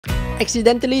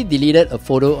Accidentally deleted a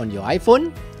photo on your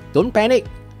iPhone? Don't panic,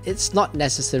 it's not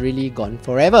necessarily gone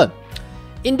forever.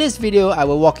 In this video, I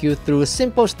will walk you through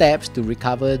simple steps to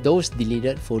recover those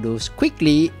deleted photos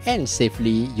quickly and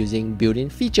safely using built-in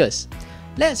features.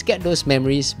 Let's get those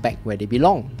memories back where they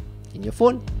belong, in your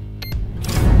phone.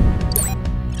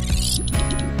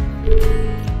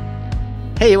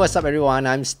 Hey, what's up everyone?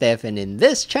 I'm Steph, and in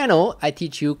this channel, I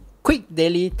teach you quick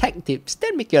daily tech tips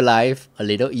that make your life a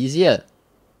little easier.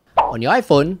 On your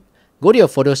iPhone, go to your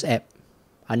Photos app.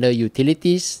 Under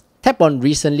Utilities, tap on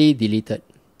Recently Deleted.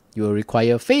 You will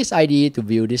require Face ID to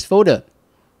view this folder.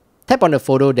 Tap on the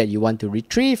photo that you want to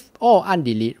retrieve or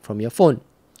undelete from your phone.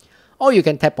 Or you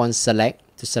can tap on Select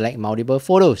to select multiple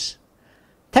photos.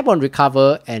 Tap on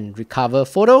Recover and recover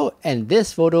photo, and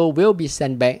this photo will be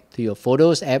sent back to your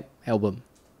Photos app album.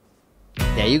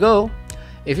 There you go.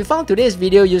 If you found today's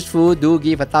video useful, do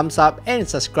give a thumbs up and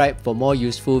subscribe for more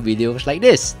useful videos like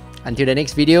this. Until the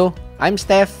next video, I'm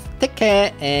Steph, take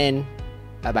care and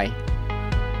bye bye.